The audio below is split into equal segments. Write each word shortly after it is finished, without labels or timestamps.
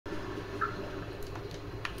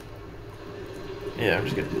Yeah, I'm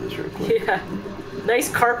just gonna do this real quick. Yeah. Nice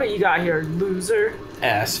carpet you got here, loser.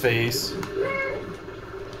 Ass face.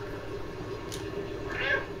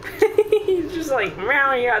 He's just like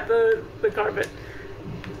meowing at the carpet.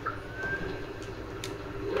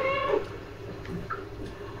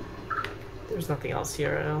 There's nothing else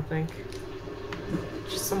here, I don't think.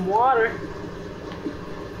 Just some water.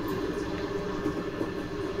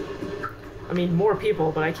 I mean, more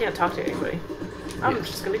people, but I can't talk to anybody. I'm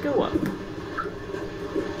just gonna go up.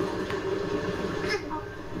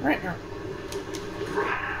 Right now.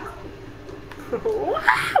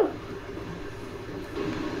 Wow!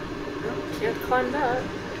 Can't climb that.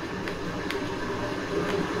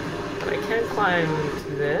 But I can climb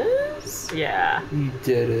this? Yeah. You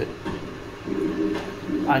did it.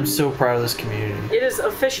 I'm so proud of this community. It is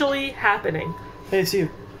officially happening. Hey, it's you.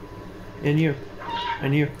 And you.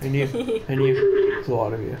 And you. And you. And you. There's a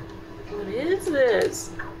lot of you. What is this?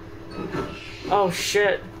 Oh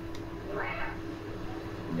shit.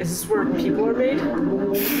 Is this where people are made?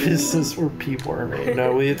 Is this where people are made?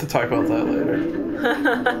 No, we have to talk about that later.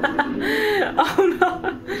 Oh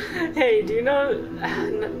no. Hey, do you know...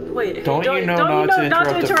 Wait. Don't you know not to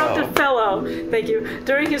interrupt a fellow? Thank you.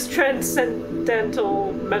 During his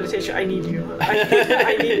transcendental meditation, I need you.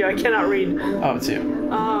 I need you. I cannot read. Oh, it's you.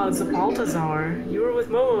 Ah, Zbaltazar. You were with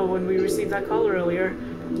Momo when we received that call earlier.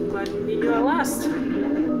 Glad to meet you at last.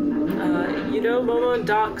 You know Momo and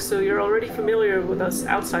Doc, so you're already familiar with us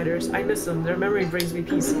outsiders. I miss them. Their memory brings me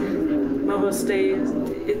peace. Momo stays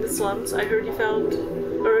in the slums. I heard you found...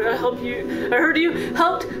 Or I heard you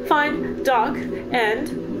helped find Doc and...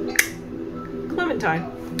 Clementine.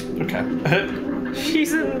 Okay.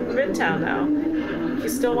 She's in Midtown now. If you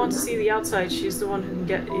still want to see the outside, she's the one who can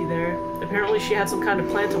get you there. Apparently she had some kind of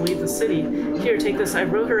plan to leave the city. Here, take this. I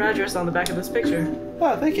wrote her address on the back of this picture.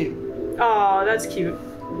 Oh, thank you. Aw, that's cute.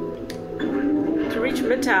 To reach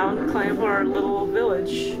Midtown, climb our little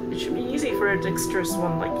village. It should be easy for a dexterous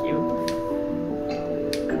one like you.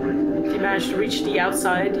 If you manage to reach the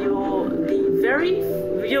outside, you'll be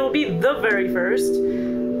the very first.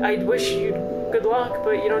 I'd wish you good luck,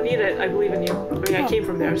 but you don't need it. I believe in you. I mean, I came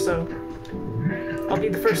from there, so I'll be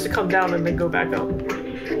the first to come down and then go back up.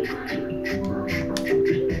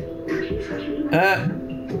 Aw.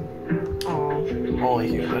 Only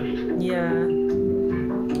human. Yeah.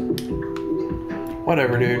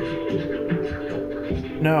 Whatever, dude.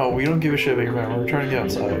 No, we don't give a shit about your memory. We're trying to get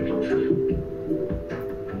outside.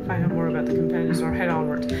 Find out more about the companions or head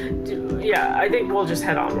onward. Yeah, I think we'll just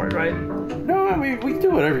head onward, right? No, I mean, we can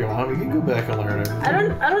do whatever you want. We can go back and learn everything.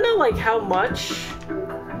 I don't know, like, how much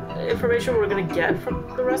information we're gonna get from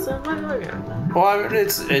the rest of them. Well, I mean,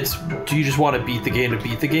 it's. Do you just want to beat the game,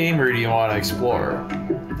 or do you want to explore?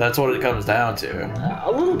 That's what it comes down to.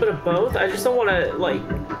 A little bit of both. I just don't want to, like,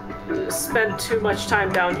 spend too much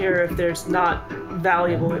time down here if there's not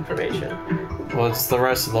valuable information. Well, it's the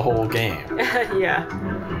rest of the whole game. Yeah.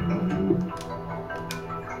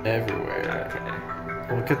 Everywhere.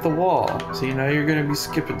 Okay. Look at the wall. See, now you're gonna be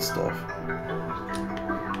skipping stuff.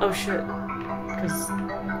 Oh shit. 'Cause...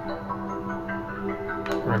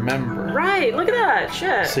 Remember. Right, look at that,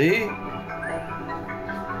 shit. See?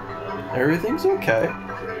 Everything's okay.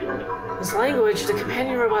 This language, the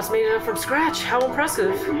companion robots made it up from scratch. How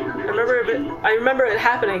impressive. I remember it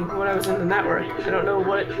happening when I was in the network. I don't know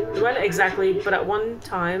when exactly, but at one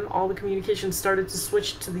time, all the communications started to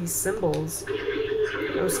switch to these symbols.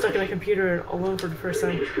 I was stuck in a computer alone for the first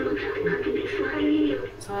time.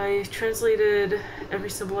 So I translated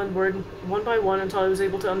every symbol and word one by one until I was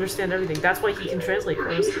able to understand everything. That's why he can translate for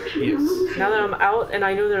us. Yes. Now that I'm out and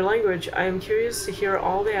I know their language, I am curious to hear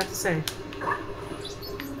all they have to say.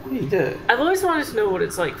 You did. I've always wanted to know what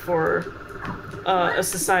it's like for a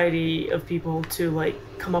society of people to, like,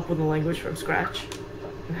 come up with a language from scratch.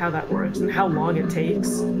 And how that works, and how long it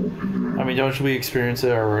takes. I mean, don't we experience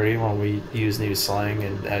it already when we use new slang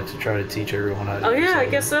and had to try to teach everyone how to Oh do yeah, something?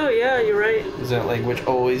 I guess so, yeah, you're right. Is that language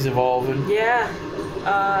always evolving? Yeah.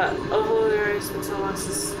 Oh, hello there, it's been so long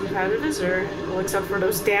since we've had a visitor. Well, except for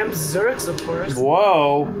those damn Zerks, of course.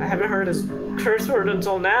 Whoa! I haven't heard his curse word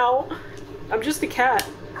until now. I'm just a cat.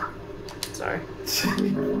 Sorry.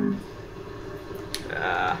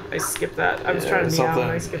 I skipped that. I was trying to meow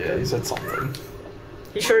and I skipped it. He said something.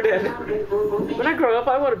 He sure did. When I grow up,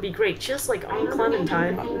 I want to be great, just like Aunt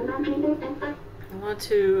Clementine. I want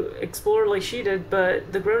to explore like she did,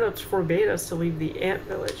 but the grown-ups forbade us to leave the ant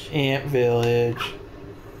village. Ant village.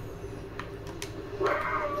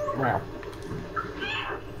 Wow.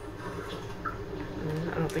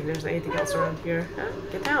 I don't think there's anything else around here.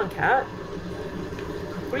 Get down, cat.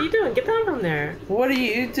 What are you doing? Get down from there. What are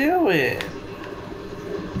you doing?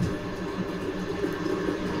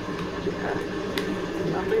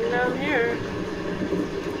 Nothing down here.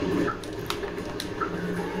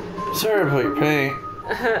 Sorry about your paint.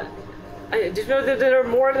 Did you know that there are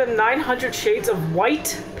more than 900 shades of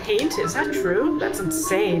white paint? Is that true? That's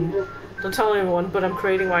insane. Don't tell anyone, but I'm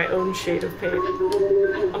creating my own shade of paint.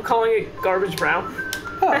 I'm calling it garbage brown.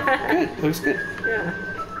 Oh, good. Looks good. Yeah.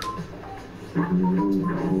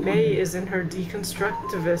 May is in her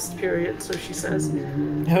deconstructivist period, so she says.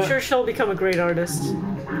 I'm sure she'll become a great artist.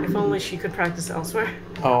 If only she could practice elsewhere.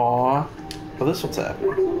 Aww. Well, this one's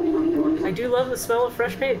happening. I do love the smell of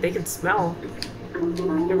fresh paint. They can smell.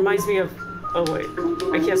 It reminds me of... Oh, wait.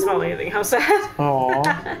 I can't smell anything. How sad. Aww.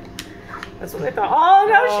 That's what I thought. Oh,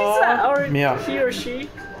 no, she's sad. Or yeah. he or she.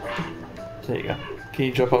 There you go. Can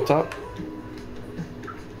you jump up top?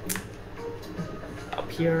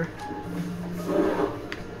 Up here.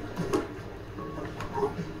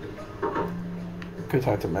 Go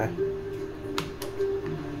talk to May.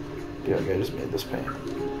 Yeah, okay, I just made this paint.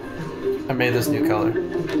 I made this new color.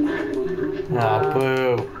 Aw,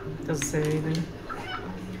 boo. Doesn't say anything.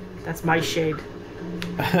 That's my shade.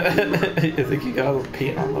 I think you got a little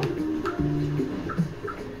paint on them.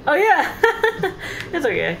 Oh, yeah! It's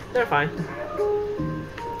okay. They're fine.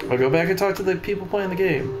 I'll go back and talk to the people playing the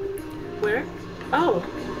game. Where? Oh.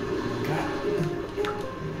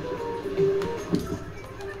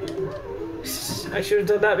 I should have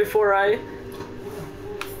done that before I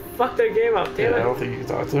fucked their game up, damn it. I don't think you can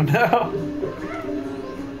talk to them now.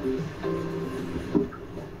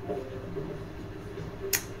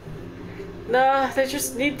 Nah, they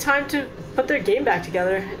just need time to put their game back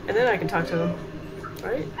together, and then I can talk to them.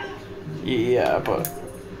 Right? Yeah, but...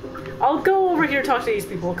 I'll go over here, talk to these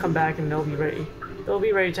people, come back, and they'll be ready. They'll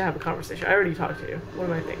be ready to have a conversation. I already talked to you. What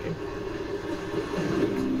am I thinking?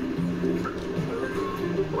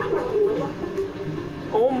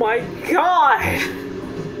 Oh my god!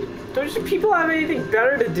 Don't you people have anything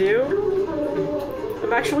better to do?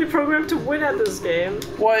 I'm actually programmed to win at this game.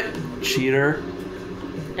 What? Cheater.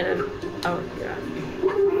 And then, oh yeah.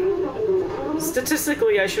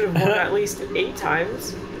 Statistically, I should have won at least 8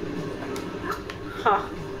 times. Huh.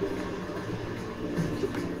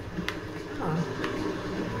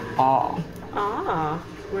 Aw. Ah,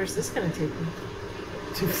 where's this gonna take me?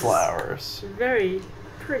 2 flowers. Very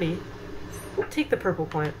pretty. Take the purple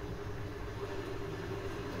plant.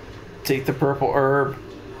 Take the purple herb.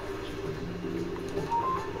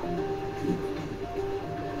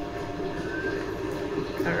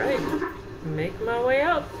 Alright. Make my way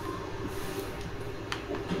up.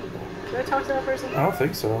 Did I talk to that person? I don't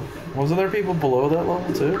think so. Wasn't there people below that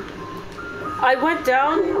level too? I went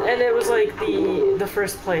down and it was like the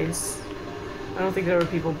first place. I don't think there were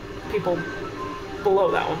people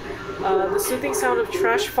below that one. The soothing sound of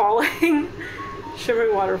trash falling.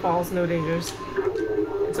 Shimmering waterfalls, no dangers.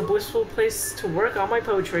 It's a blissful place to work on my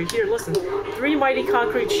poetry. Here, listen. 3 mighty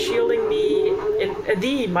concrete shielding me in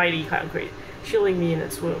the mighty concrete shielding me in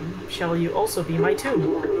its womb. Shall you also be my tomb?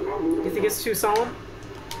 You think it's too solemn?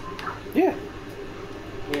 Yeah.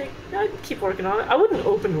 Yeah, I'd keep working on it. I wouldn't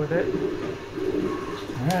open with it.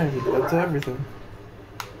 Alright, that's everything.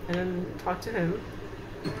 And then talk to him.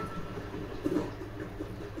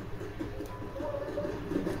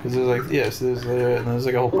 Because there's like, yes, there's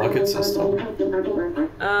like a whole bucket system.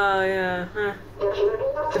 Oh, yeah. Huh.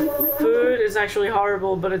 The food is actually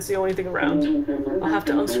horrible, but it's the only thing around. I'll have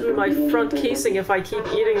to unscrew my front casing if I keep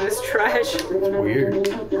eating this trash. It's weird.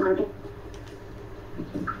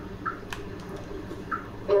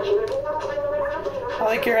 I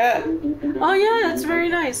like your hat. Oh yeah, that's very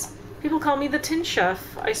nice. People call me the Tin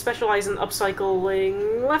Chef. I specialize in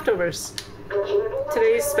upcycling leftovers.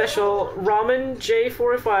 Today's special, ramen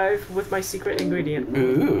J45 with my secret ingredient.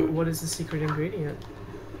 Ooh. What is the secret ingredient?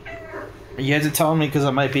 You had to tell me because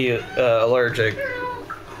I might be allergic.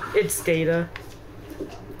 It's data.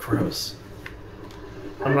 Gross.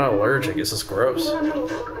 I'm not allergic, it's just gross.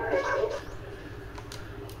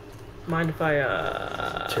 Mind if I,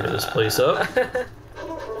 tear this place up?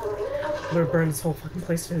 I'm gonna burn this whole fucking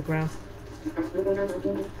place to the ground.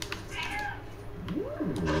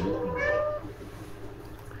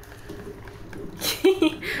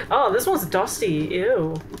 Oh, this one's dusty.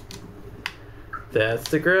 Ew. That's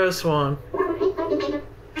the gross one.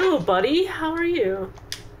 Hello, buddy. How are you?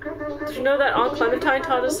 Did you know that Aunt Clementine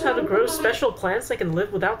taught us how to grow special plants that can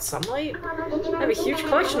live without sunlight? I have a huge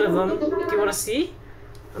collection of them. Do you want to see?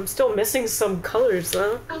 I'm still missing some colors,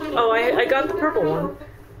 though. Oh, I got the purple one.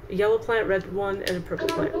 A yellow plant, red one, and a purple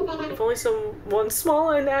plant. If only someone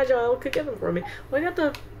small and agile could get them for me. Well, I got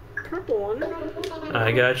the purple one.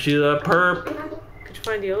 I got you the perp. Could you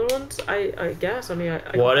find the other ones? I guess. I mean,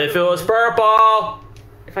 I what if it was purple?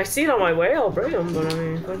 If I see it on my way, I'll bring them, but I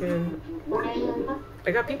mean, fucking...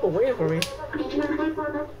 I got people waiting for me.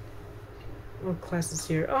 What class is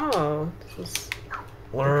here? Oh, this was...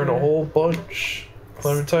 Learned a whole bunch.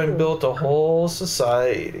 Clementine cool. built a whole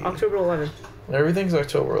society. October 11th. Everything's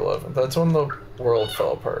October 11th. That's when the world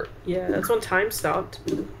fell apart. Yeah, that's when time stopped.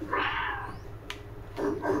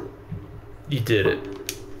 You did it.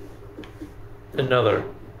 Another.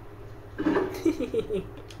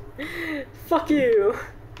 Fuck you!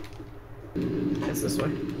 It's this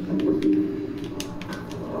way.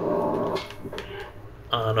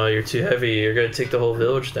 Oh no, you're too heavy. You're gonna take the whole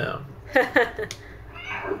village down.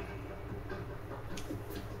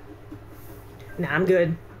 Nah, I'm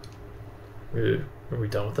good. Are we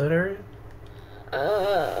done with that area?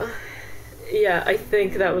 Yeah, I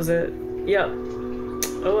think that was it. Yep.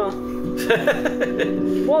 Oh well.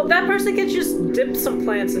 Well, that person can just dip some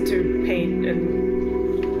plants into paint and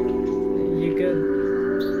you good.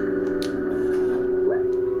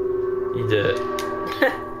 You did it.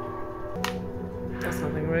 That's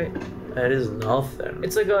nothing, right? That is nothing.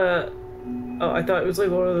 It's like a... Oh, I thought it was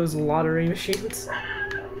like one of those lottery machines.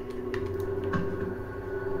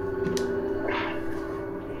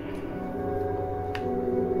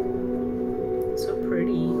 So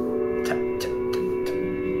pretty.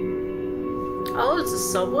 Oh, it's a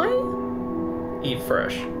Subway? Eat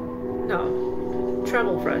fresh. No.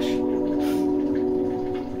 Travel fresh.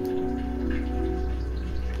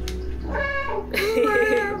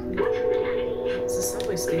 It's a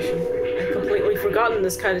subway station. I've completely forgotten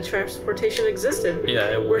this kind of transportation existed. Yeah,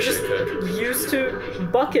 I We're wish just it could. used to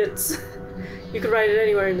buckets. You could ride it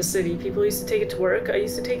anywhere in the city. People used to take it to work. I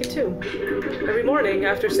used to take it too. Every morning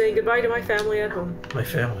after saying goodbye to my family at home. My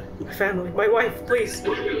family. My family. My wife, please.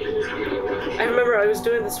 I remember I was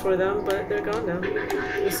doing this for them, but they're gone now.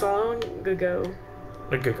 It was so long ago.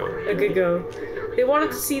 A good go. Ago. They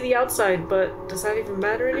wanted to see the outside, but does that even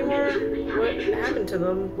matter anymore? What happened to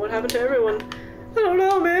them? What happened to everyone? I don't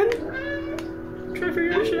know, man. I'm trying to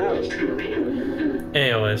figure this shit out.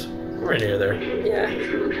 Anyways, we're near there. Yeah.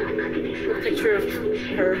 A picture of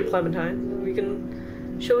her, Clementine. We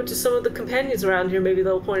can show it to some of the companions around here. Maybe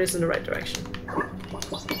they'll point us in the right direction.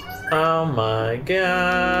 Oh my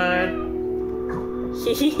god.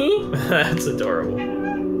 That's adorable.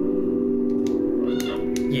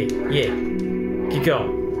 Yeah. Keep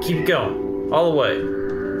going. Keep it going. All the way.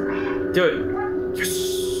 Do it. Yes.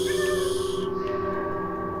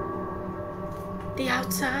 The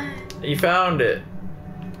outside. You found it.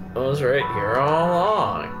 It was right here all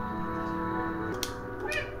along.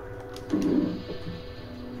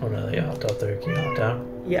 Oh no, they hopped out there. Can you hop down?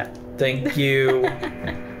 Yeah. Thank you.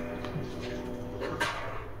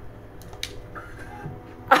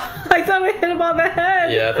 I thought I hit him on the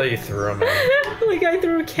head. Yeah, I thought you threw him in. Like I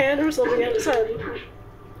threw a can or something at his head.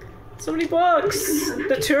 So many books.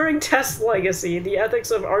 The Turing Test Legacy, The Ethics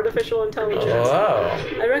of Artificial Intelligence. Oh, wow.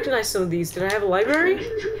 I recognize some of these. Did I have a library?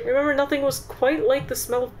 I remember nothing was quite like the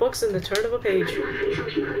smell of books and the turn of a page.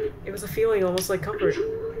 It was a feeling almost like comfort.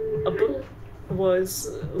 A book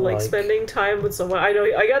was like spending time with someone. I know,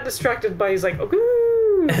 I got distracted by he's like, okay.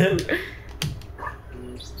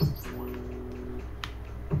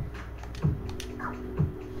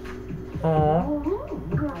 Oh.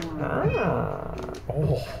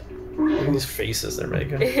 Look at these faces they're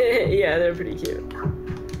making. Yeah, they're pretty cute.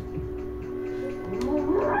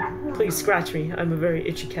 Please scratch me. I'm a very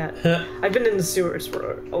itchy cat. I've been in the sewers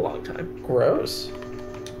for a long time. Gross.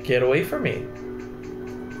 Get away from me.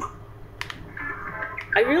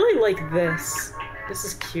 I really like this. This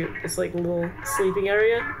is cute. It's like a little sleeping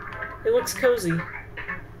area. It looks cozy.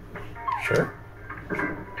 Sure.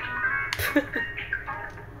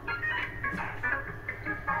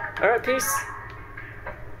 Alright, peace.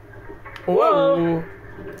 Whoa.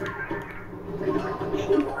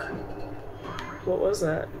 What was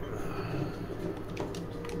that?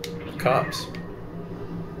 Cops.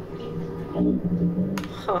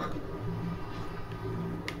 Huh.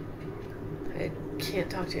 I can't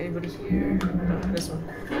talk to anybody here. Oh, this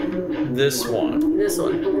one. This one. This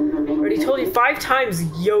one. Already told you 5 times,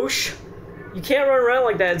 Yosh. You can't run around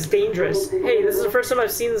like that. It's dangerous. Hey, this is the first time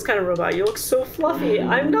I've seen this kind of robot. You look so fluffy.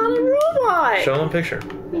 I'm not a robot! Show them a picture.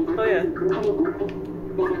 Oh, yeah.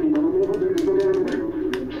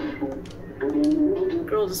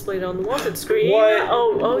 Girl displayed on the wanted screen. What?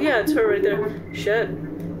 Oh, yeah, it's her right there. Shit.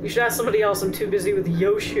 You should ask somebody else. I'm too busy with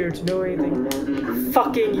Yosh here to know anything.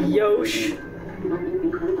 Fucking Yosh.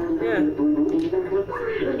 Yeah.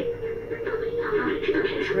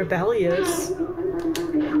 Rebellious.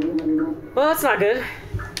 Well, that's not good.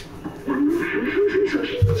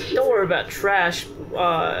 Don't worry about trash.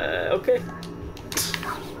 Okay.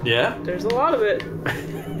 Yeah? There's a lot of it.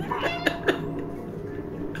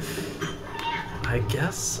 I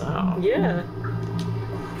guess so. Yeah.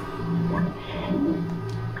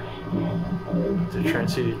 They're trying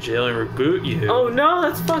to take you to jail and reboot you. Oh no,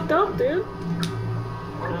 that's fucked up, dude.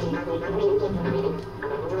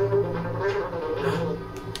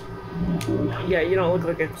 Yeah, you don't look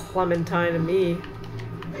like a Clementine to me.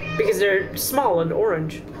 Because they're small and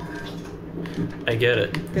orange. I get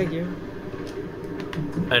it. Thank you.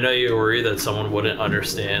 I know you were worried that someone wouldn't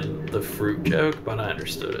understand the fruit joke, but I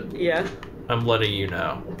understood it. Yeah. I'm letting you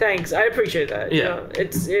know. Thanks, I appreciate that. Yeah. You know,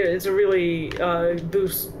 it's a really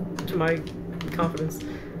boost to my confidence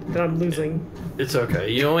that I'm losing. It's okay.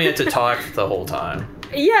 You only have to talk the whole time.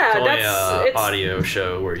 Yeah, It's only that's an audio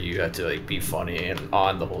show where you have to like be funny and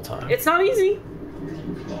on the whole time. It's not easy.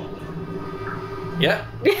 Yeah.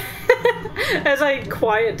 As I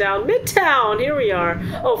quiet down, Midtown, here we are.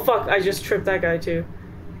 Oh fuck, I just tripped that guy too.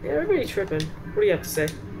 Yeah, everybody tripping. What do you have to say?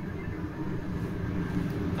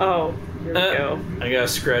 Oh, here we go. I gotta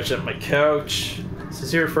scratch up my couch. Is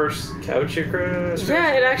this your first couch you scratched?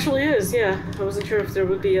 Yeah, it actually is, yeah. I wasn't sure if there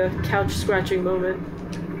would be a couch scratching moment.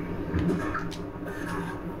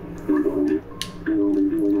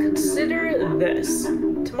 Consider this.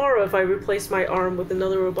 Tomorrow if I replace my arm with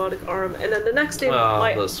another robotic arm, and then the next day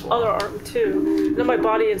my other arm too. And then my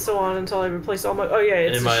body and so on until I replace all my... Oh yeah,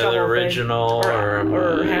 it's in a my shovel original thing. Or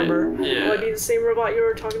my, hammer. Yeah. Will I be the same robot you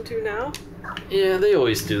were talking to now? Yeah, they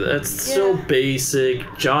always do that. That's so basic.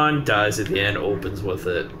 John dies at the end, opens with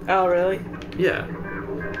it. Oh really? Yeah.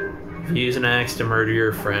 If you use an axe to murder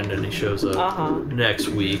your friend and he shows up next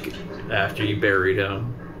week after you buried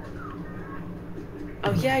him.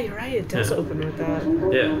 Oh yeah, you're right. It does open with that.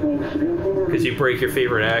 Yeah. Because you break your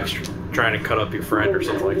favorite axe trying to cut up your friend or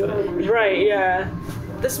something like that. Right, yeah.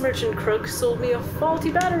 This merchant crook sold me a faulty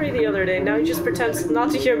battery the other day. Now he just pretends not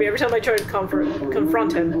to hear me every time I try to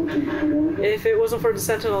confront him. If it wasn't for the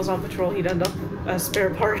sentinels on patrol, he'd end up as spare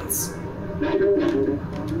parts.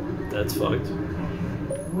 That's fucked.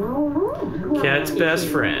 Cat's best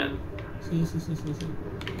friend.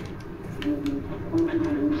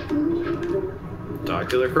 Talk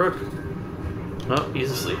to the crook. Oh,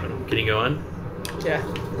 he's asleep. Can he go in? Yeah.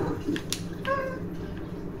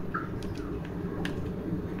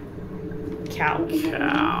 Cow.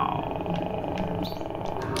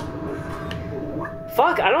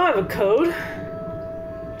 Fuck, I don't have a code.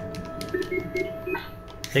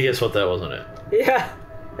 Hey, guess what? That wasn't it. Yeah.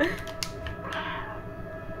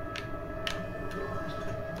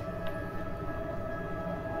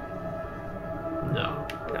 No.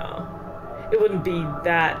 No. It wouldn't be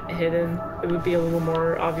that hidden. It would be a little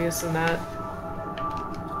more obvious than that.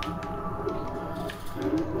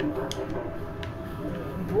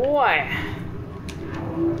 Boy.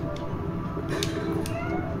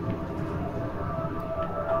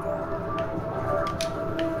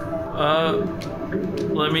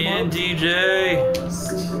 Let me in, DJ.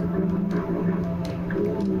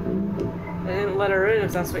 I didn't let her in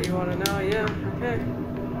if that's what you want to know. Yeah, okay.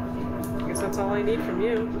 I guess that's all I need from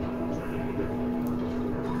you.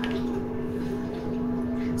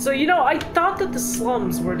 So, you know, I thought that the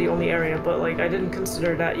slums were the only area, but, like, I didn't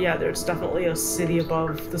consider that. Yeah, there's definitely a city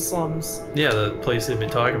above the slums. Yeah, the place they've been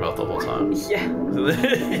talking about the whole time. Yeah.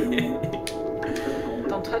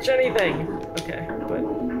 Don't touch anything. Okay, but...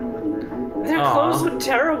 Their clothes look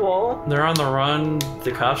terrible. They're on the run.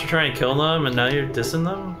 The cops are trying to kill them, and now you're dissing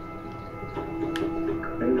them?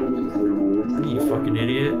 You fucking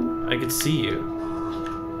idiot. I could see you.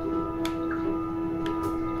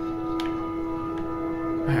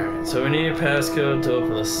 Alright, so we need a passcode to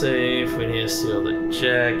open the safe. We need to steal the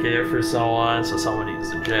jacket for someone, so someone needs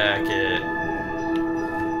the jacket.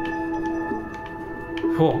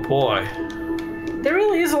 Oh boy. There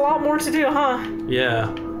really is a lot more to do, huh?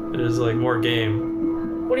 Yeah, it is like more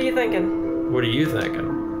game. What are you thinking? What are you thinking?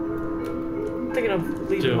 I'm thinking of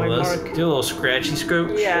leaving my mark. Do a little scratchy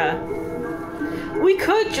scooch? Yeah. We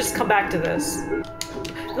could just come back to this.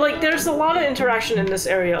 Like, there's a lot of interaction in this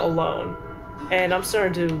area alone. And I'm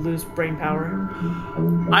starting to lose brain power.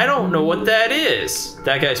 I don't know what that is.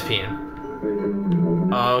 That guy's peeing.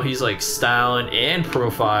 Oh, he's like styling and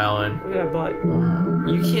profiling. Look at that butt.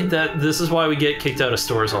 You can't, this is why we get kicked out of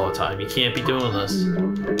stores all the time. You can't be doing this.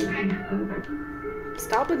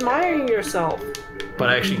 Stop admiring yourself. But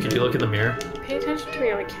actually, could you look in the mirror? Pay attention to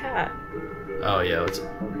me, I'm a cat. Oh yeah, let's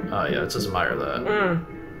just admire that.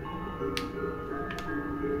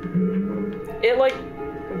 It, like,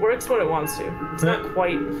 works when it wants to. It's not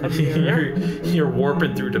quite a mirror. You're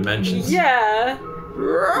warping through dimensions. Yeah.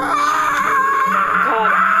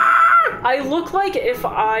 God, I I look like if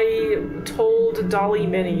I told Dolly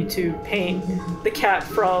Minnie to paint the cat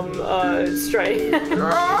from Stray.